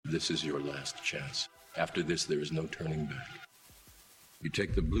This is your last chance. After this, there is no turning back. You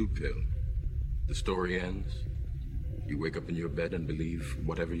take the blue pill. The story ends. You wake up in your bed and believe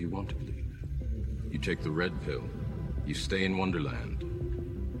whatever you want to believe. You take the red pill. You stay in Wonderland.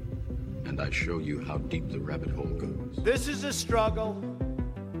 And I show you how deep the rabbit hole goes. This is a struggle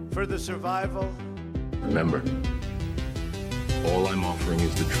for the survival. Remember, all I'm offering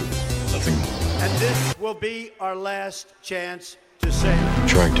is the truth, nothing more. And this will be our last chance to say it. I'm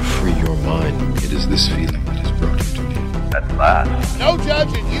trying to free your mind. It is this feeling that has brought you to me. At last. No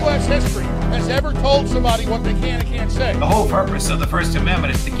judge in U.S. history has ever told somebody what they can and can't say. The whole purpose of the First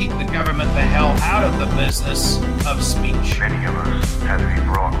Amendment is to keep the government the hell out of the business of speech. Many of us have been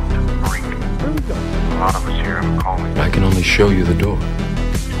brought to the brink. A lot of us here have calling. I can only show you the door.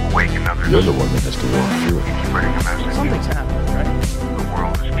 To awaken others. You're the one that has to walk through it. Spreading a message. Something's happening, right? The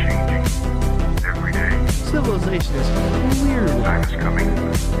world is changing every day. Civilization is weird. Time is coming.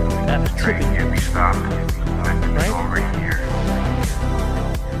 That's Train trippy. can't be stopped. And it's Right? already here.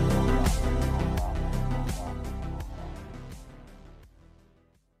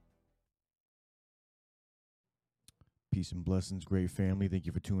 Peace and blessings, great family. Thank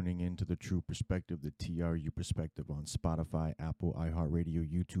you for tuning in to The True Perspective, the TRU Perspective on Spotify, Apple, iHeartRadio,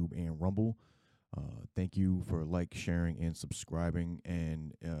 YouTube, and Rumble. Thank you for sharing, and subscribing.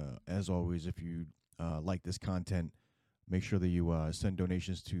 And as always, if you like this content, make sure that you send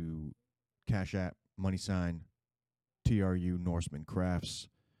donations to Cash App, money sign, TRU Norseman Crafts.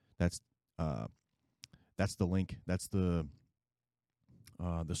 That's the link. That's the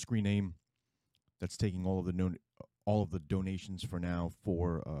screen name. That's taking all of the donations for now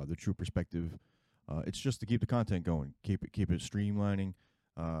for The True Perspective. It's just to keep the content going, keep it streamlining,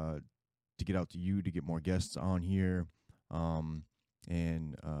 to get out to you, to get more guests on here, and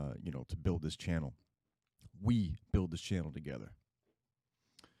to build this channel. We build this channel together.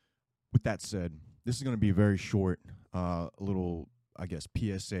 With that said, this is going to be a very short, little, I guess,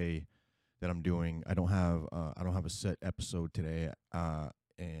 PSA that I'm doing. I don't have a set episode today,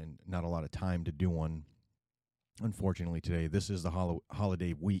 and not a lot of time to do one. Unfortunately, today, this is the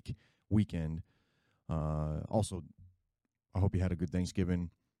holiday weekend. Also, I hope you had a good Thanksgiving.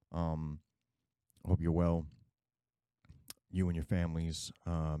 I hope you're well. You and your families.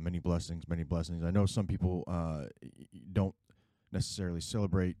 Many blessings, many blessings. I know some people don't necessarily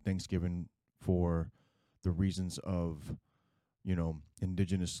celebrate Thanksgiving for the reasons of,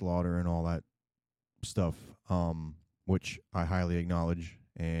 indigenous slaughter and all that stuff, which I highly acknowledge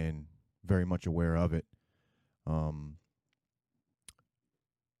and very much aware of it.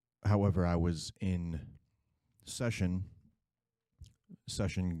 However, I was in session.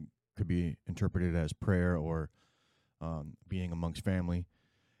 Session could be interpreted as prayer or being amongst family,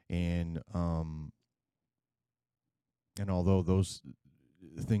 and although those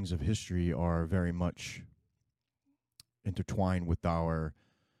things of history are very much intertwined with our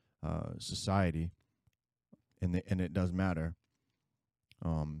society, and it does matter.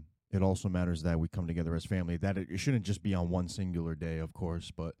 It also matters that we come together as family. That it shouldn't just be on one singular day, of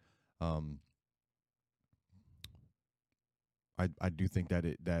course, but I do think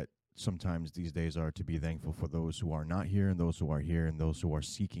that sometimes these days are to be thankful for those who are not here and those who are here and those who are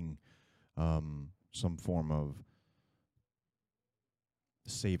seeking some form of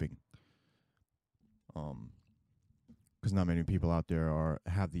saving. Because not many people out there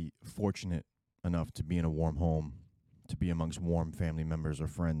have the fortunate enough to be in a warm home, to be amongst warm family members or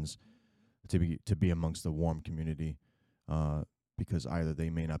friends, to be amongst the warm community, because either the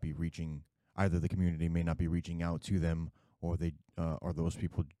community may not be reaching out to them, or or those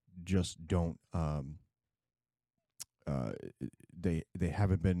people just don't. They're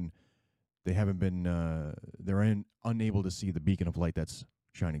unable to see the beacon of light that's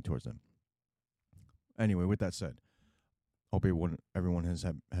shining towards them. Anyway, with that said, hope everyone has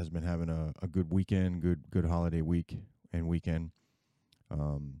been having a good weekend, good holiday week and weekend.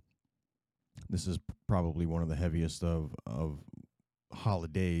 This is probably one of the heaviest of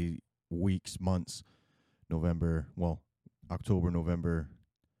holiday weeks, months. October, November,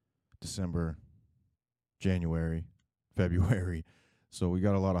 December, January, February. So we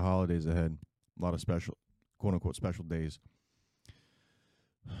got a lot of holidays ahead, a lot of special, quote unquote, special days.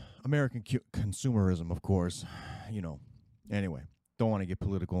 American consumerism, of course, Anyway, don't want to get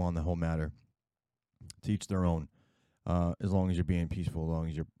political on the whole matter. To each their own. As long as you're being peaceful, as long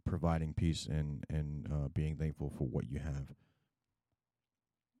as you're providing peace and being thankful for what you have.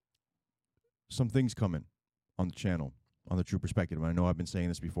 Some things coming on the channel, on The True Perspective. And I know I've been saying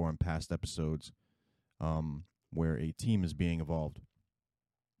this before in past episodes, where a team is being evolved,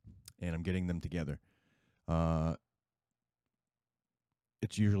 and I'm getting them together.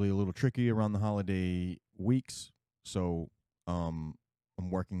 it's usually a little tricky around the holiday weeks. So I'm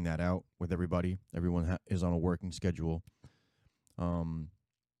working that out with everybody. Everyone is on a working schedule. You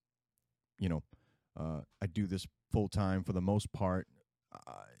know, I do this full time for the most part,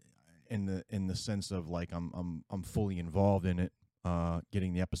 in the sense of like I'm fully involved in it.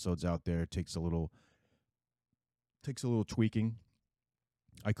 Getting the episodes out there takes a little tweaking.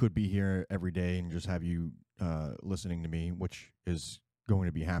 I could be here every day and just have you listening to me, which is going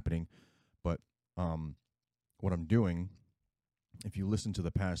to be happening. But what I'm doing, if you listen to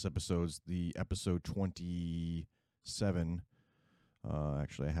the past episodes, the episode 27,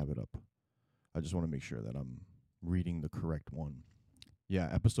 actually I have it up. I just want to make sure that I'm reading the correct one. Yeah,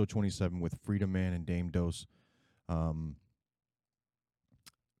 episode 27 with Freedom Man and Dame Dose. They're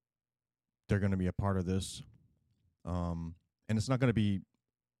going to be a part of this. And it's not going to be,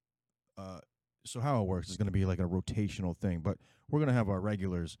 so how it works is going to be like a rotational thing, but we're going to have our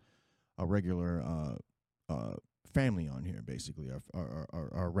regular family on here, basically,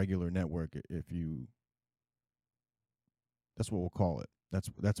 our regular network, that's what we'll call it.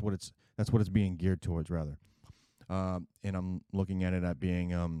 That's what it's being geared towards, rather. And I'm looking at it at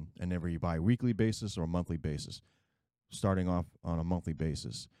being an every bi-weekly basis or a monthly basis, starting off on a monthly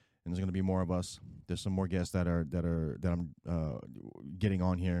basis. And there's going to be more of us. There's some more guests that I'm getting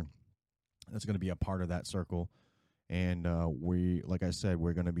on here. That's going to be a part of that circle. And like I said,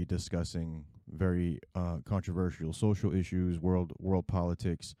 we're going to be discussing very controversial social issues, world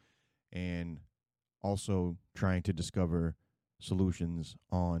politics, and also trying to discover solutions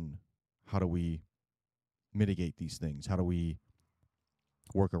on how do we mitigate these things? How do we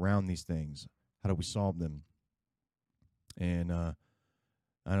work around these things? How do we solve them? And I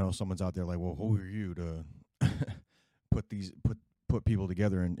know someone's out there like, well, who are you to put people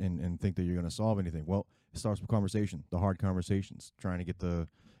together and think that you're going to solve anything? Well, it starts with conversation, the hard conversations, trying to get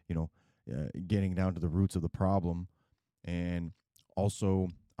getting down to the roots of the problem. And also,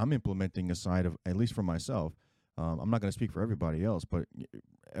 I'm implementing a side of, at least for myself, I'm not going to speak for everybody else, but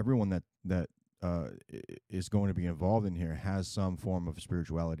everyone that is going to be involved in here has some form of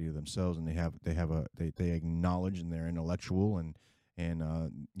spirituality to themselves, and they acknowledge, and they're intellectual, and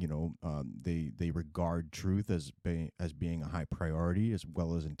they regard truth as being a high priority, as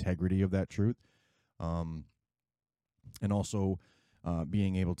well as integrity of that truth, and also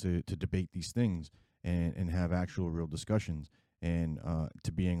being able to debate these things and have actual real discussions, and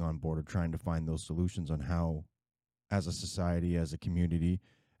to being on board of trying to find those solutions on how, as a society, as a community,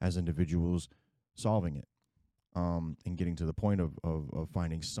 as individuals, solving it, and getting to the point of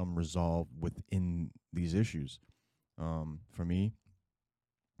finding some resolve within these issues. For me,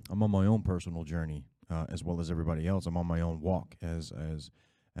 I'm on my own personal journey, as well as everybody else. I'm on my own walk, as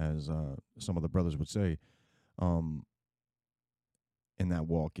some of the brothers would say. And that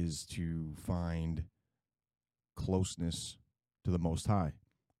walk is to find closeness to the Most High.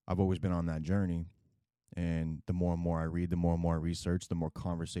 I've always been on that journey. And the more and more I read, the more and more I research, the more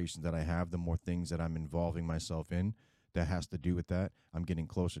conversations that I have, the more things that I'm involving myself in that has to do with that, I'm getting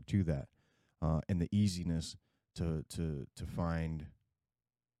closer to that. And the easiness to find,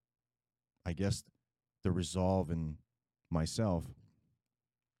 I guess, the resolve in myself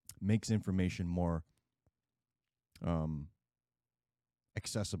makes information more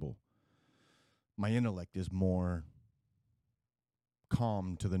accessible. My intellect is more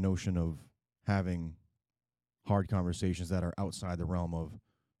calm to the notion of having hard conversations that are outside the realm of,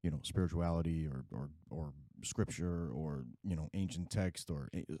 spirituality or scripture or, ancient text or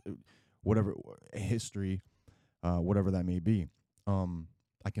whatever, history, whatever that may be.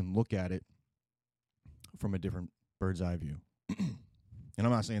 I can look at it from a different bird's eye view. And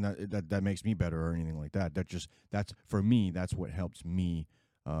I'm not saying that makes me better or anything like that. That's for me, that's what helps me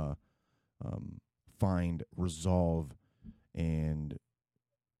find resolve and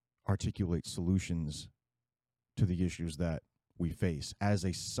articulate solutions to the issues that we face as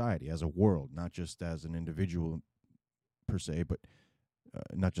a society, as a world, not just as an individual per se, but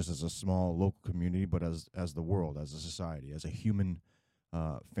not just as a small local community, but as the world, as a society, as a human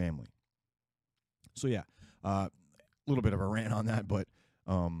family. So yeah, a little bit of a rant on that, but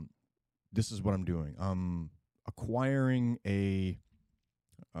this is what I'm doing. I'm acquiring a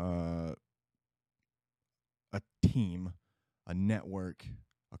team, a network,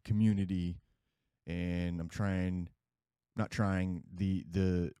 a community, and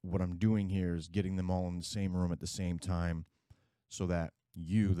what I'm doing here is getting them all in the same room at the same time so that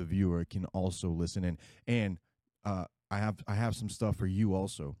you, the viewer, can also listen in. And I have some stuff for you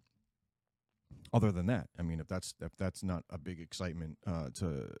also. Other than that, I mean, if that's not a big excitement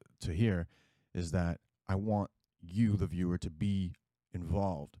to hear, is that I want you, the viewer, to be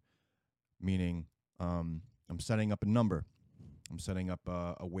involved, meaning I'm setting up a number. I'm setting up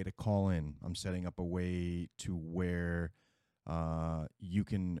a way to call in. I'm setting up a way to where you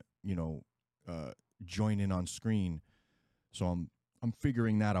can, join in on screen. So I'm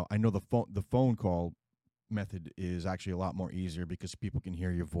figuring that out. I know the phone call method is actually a lot more easier because people can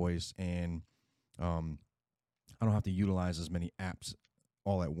hear your voice, and I don't have to utilize as many apps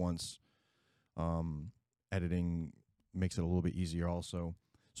all at once. Editing makes it a little bit easier also.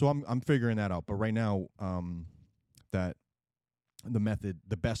 So I'm figuring that out. But right now, that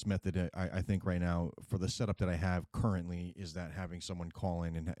the best method I think right now for the setup that I have currently is that having someone call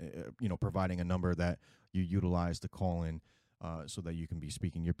in and providing a number that you utilize to call in, so that you can be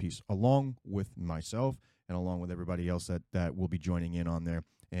speaking your piece along with myself and along with everybody else that will be joining in on there.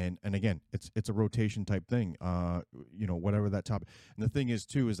 And again, it's a rotation type thing. Whatever that topic. And the thing is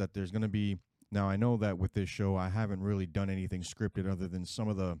too is that there's going to be, now I know that with this show I haven't really done anything scripted other than some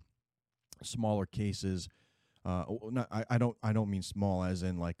of the smaller cases. I don't mean small as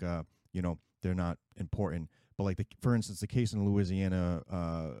in like they're not important, but like for instance the case in Louisiana.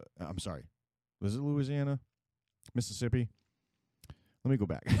 I'm sorry, was it Louisiana, Mississippi? Let me go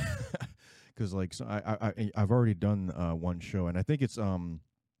back because I've already done one show, and I think it's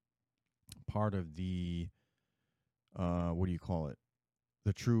part of the what do you call it?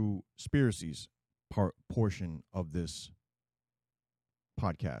 The True Spiracies portion of this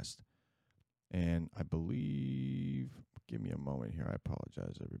podcast. And I believe, give me a moment here. I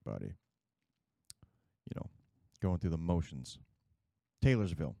apologize, everybody. Going through the motions.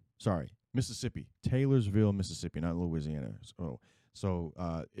 Taylorsville, sorry, Mississippi. Taylorsville, Mississippi, not Louisiana. So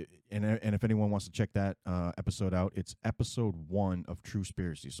if anyone wants to check that episode out, it's episode 1 of True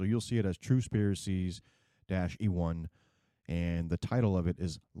Spiracies. So you'll see it as True Spiracies-E1. And the title of it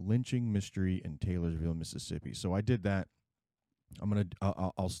is Lynching Mystery in Taylorsville, Mississippi. So I did that.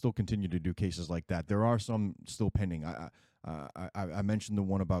 I'll still continue to do cases like that. There are some still pending. I mentioned the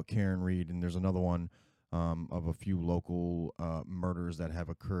one about Karen Reed, and there's another one of a few local murders that have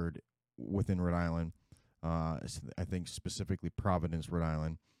occurred within Rhode Island. I think specifically Providence, Rhode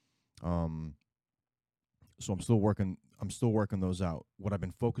Island. So I'm still working those out. What I've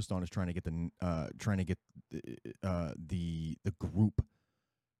been focused on is trying to get the group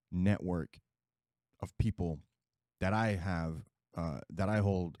network of people that I have that I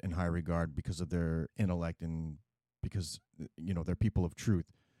hold in high regard because of their intellect and because they're people of truth,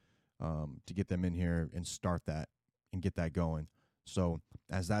 to get them in here and start that and get that going. So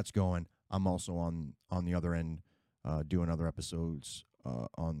as that's going, I'm also on the other end doing other episodes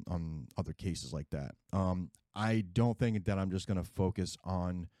on other cases like that. I don't think that I'm just going to focus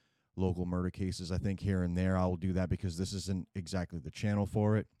on local murder cases. I think here and there I will do that because this isn't exactly the channel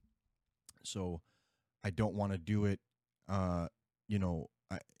for it. So I don't want to do it.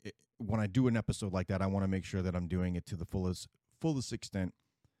 When I do an episode like that, I want to make sure that I'm doing it to the fullest extent,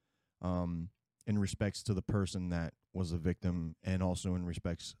 in respects to the person that was a victim, and also in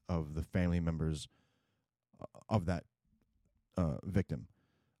respects of the family members of that victim.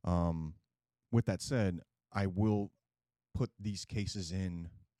 With that said, I will put these cases in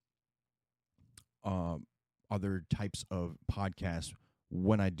other types of podcasts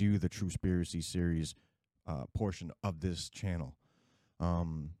when I do the True Spiracy series portion of this channel.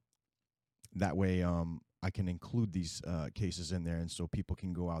 That way I can include these cases in there, and so people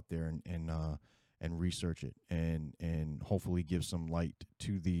can go out there and research it and hopefully give some light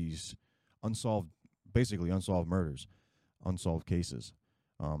to these unsolved murders, unsolved cases.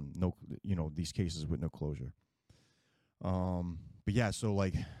 These cases with no closure. But yeah, so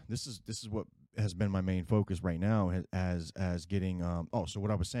like this is what has been my main focus right now as getting so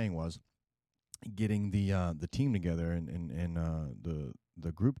what I was saying was getting the team together and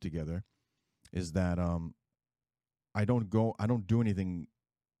the group together is that I don't do anything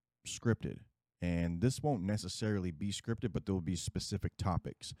scripted, and this won't necessarily be scripted, but there will be specific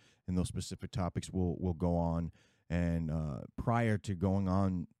topics, and those specific topics will go on. And prior to going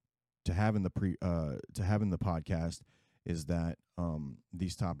on to having the podcast, is that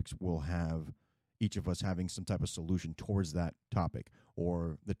these topics will have each of us having some type of solution towards that topic,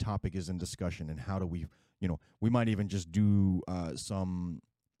 or the topic is in discussion, and how do we might even just do some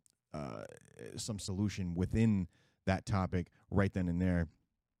solution within that topic right then and there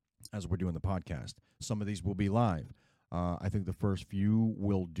as we're doing the podcast. Some of these will be live. I think the first few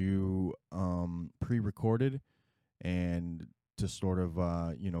will do pre-recorded, and to sort of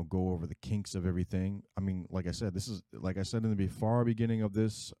go over the kinks of everything. I mean, like I said in the far beginning of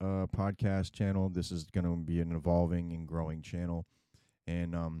this podcast channel, this is going to be an evolving and growing channel,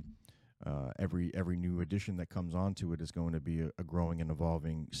 and every new edition that comes onto it is going to be a growing and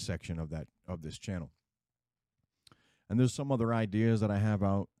evolving section of this channel. And there's some other ideas that I have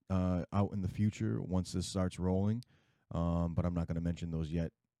out in the future once this starts rolling, but I'm not going to mention those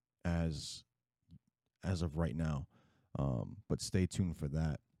yet as of right now. But stay tuned for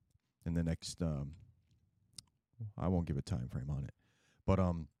that in the next. I won't give a time frame on it, but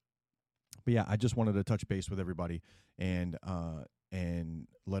yeah, I just wanted to touch base with everybody and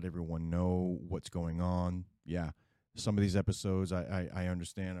let everyone know what's going on. Yeah, some of these episodes I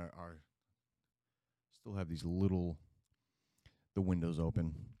understand are still have these the windows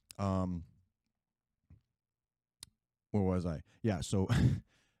open. Where was I? Yeah, so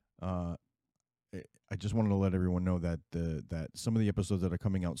I just wanted to let everyone know that that some of the episodes that are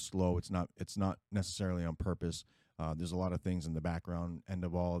coming out slow, it's not necessarily on purpose. There's a lot of things in the background end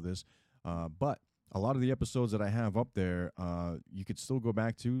of all of this, but a lot of the episodes that I have up there, you could still go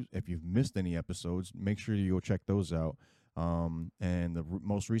back to. If you've missed any episodes, make sure you go check those out. And the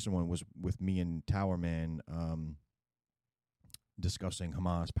most recent one was with me and Towerman discussing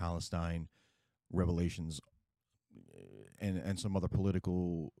Hamas, Palestine, Revelations, and some other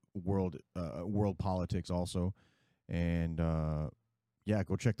political world politics also. And yeah,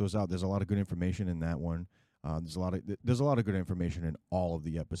 go check those out. There's a lot of good information in that one. There's a lot of good information in all of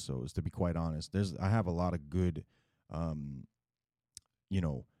the episodes, to be quite honest. I have a lot of good,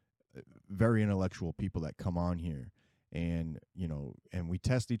 very intellectual people that come on here, and we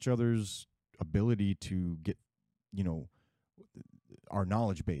test each other's ability to get, our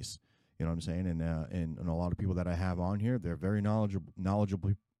knowledge base. You know what I'm saying? And a lot of people that I have on here, they're very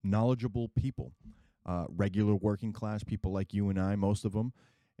knowledgeable people, regular working class people like you and I, most of them.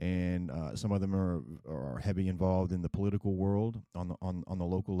 And some of them are heavy involved in the political world on the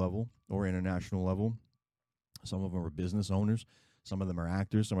local level or international level. Some of them are business owners. Some of them are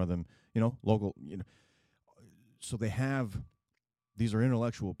actors. Some of them, local. So these are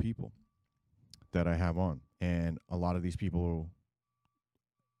intellectual people that I have on, and a lot of these people,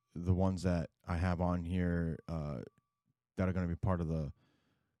 the ones that I have on here, that are going to be part of the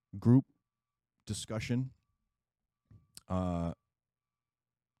group discussion.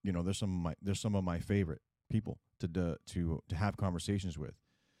 There's some of my favorite people to have conversations with,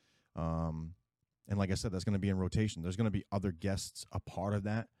 and like I said, that's going to be in rotation. There's going to be other guests a part of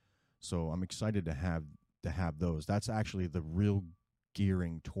that, so I'm excited to have those. That's actually the real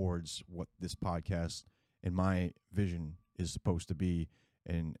gearing towards what this podcast, in my vision, is supposed to be,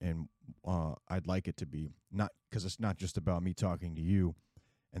 and I'd like it to be, not because it's not just about me talking to you,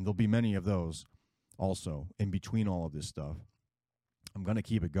 and there'll be many of those also in between all of this stuff. I'm going to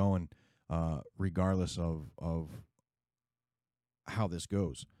keep it going regardless of how this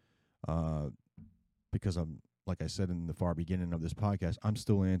goes, because I'm, like I said in the far beginning of this podcast, I'm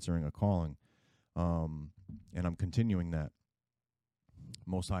still answering a calling, and I'm continuing that,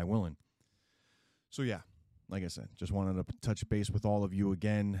 most high willing. So yeah, like I said, just wanted to touch base with all of you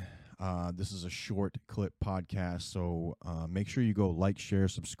again. This is a short clip podcast, so make sure you go like, share,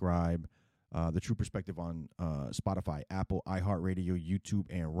 subscribe. The True Perspective on Spotify, Apple, iHeartRadio, YouTube,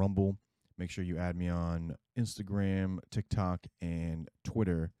 and Rumble. Make sure you add me on Instagram, TikTok, and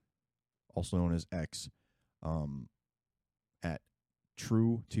Twitter, also known as X, at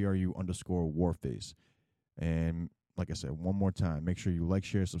TRU_Warface. And like I said, one more time, make sure you like,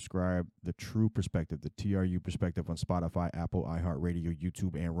 share, subscribe. The True Perspective, the TRU Perspective on Spotify, Apple, iHeartRadio,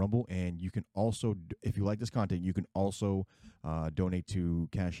 YouTube, and Rumble. And you can also, if you like this content, you can also donate to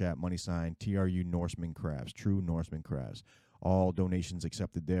Cash App, money sign, TRU Norseman Crafts, True Norseman Crafts. All donations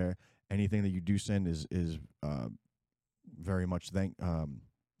accepted there. Anything that you do send is very much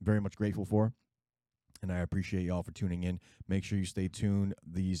grateful for. And I appreciate y'all for tuning in. Make sure you stay tuned.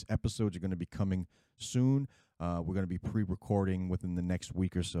 These episodes are going to be coming soon. We're going to be pre-recording within the next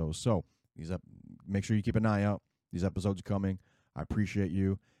week or so. So make sure you keep an eye out. These episodes are coming. I appreciate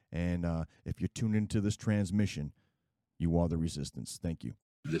you. And if you're tuned into this transmission, you are the resistance. Thank you.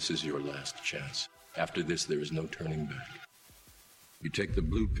 This is your last chance. After this, there is no turning back. You take the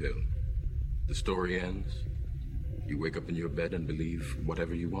blue pill. The story ends. You wake up in your bed and believe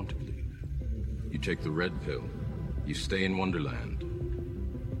whatever you want to believe. You take the red pill. You stay in Wonderland.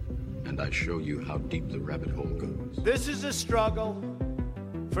 And I show you how deep the rabbit hole goes. This is a struggle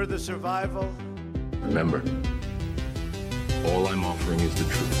for the survival. Remember, all I'm offering is the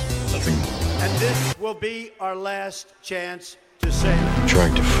truth, nothing more. And this will be our last chance to say it. I'm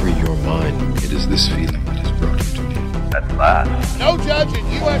trying to free your mind. It is this feeling that has brought you to me. At last. No judge in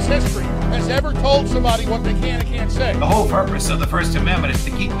U.S. history has ever told somebody what they can and can't say. The whole purpose of the First Amendment is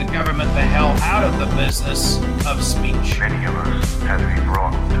to keep the government the hell out of the business of speech. Many of us had to be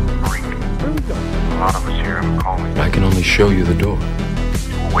brought to brink. Where are we going? A lot of us here have a calling I can only show you the door.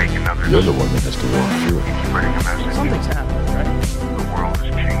 to awaken others. You're the one that has to walk through it. Spreading a message. Something's happening, right? The world is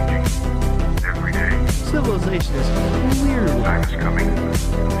changing every day. Civilization is weird. Time is coming.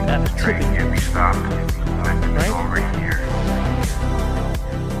 That is Train tripping, can't be stopped. right?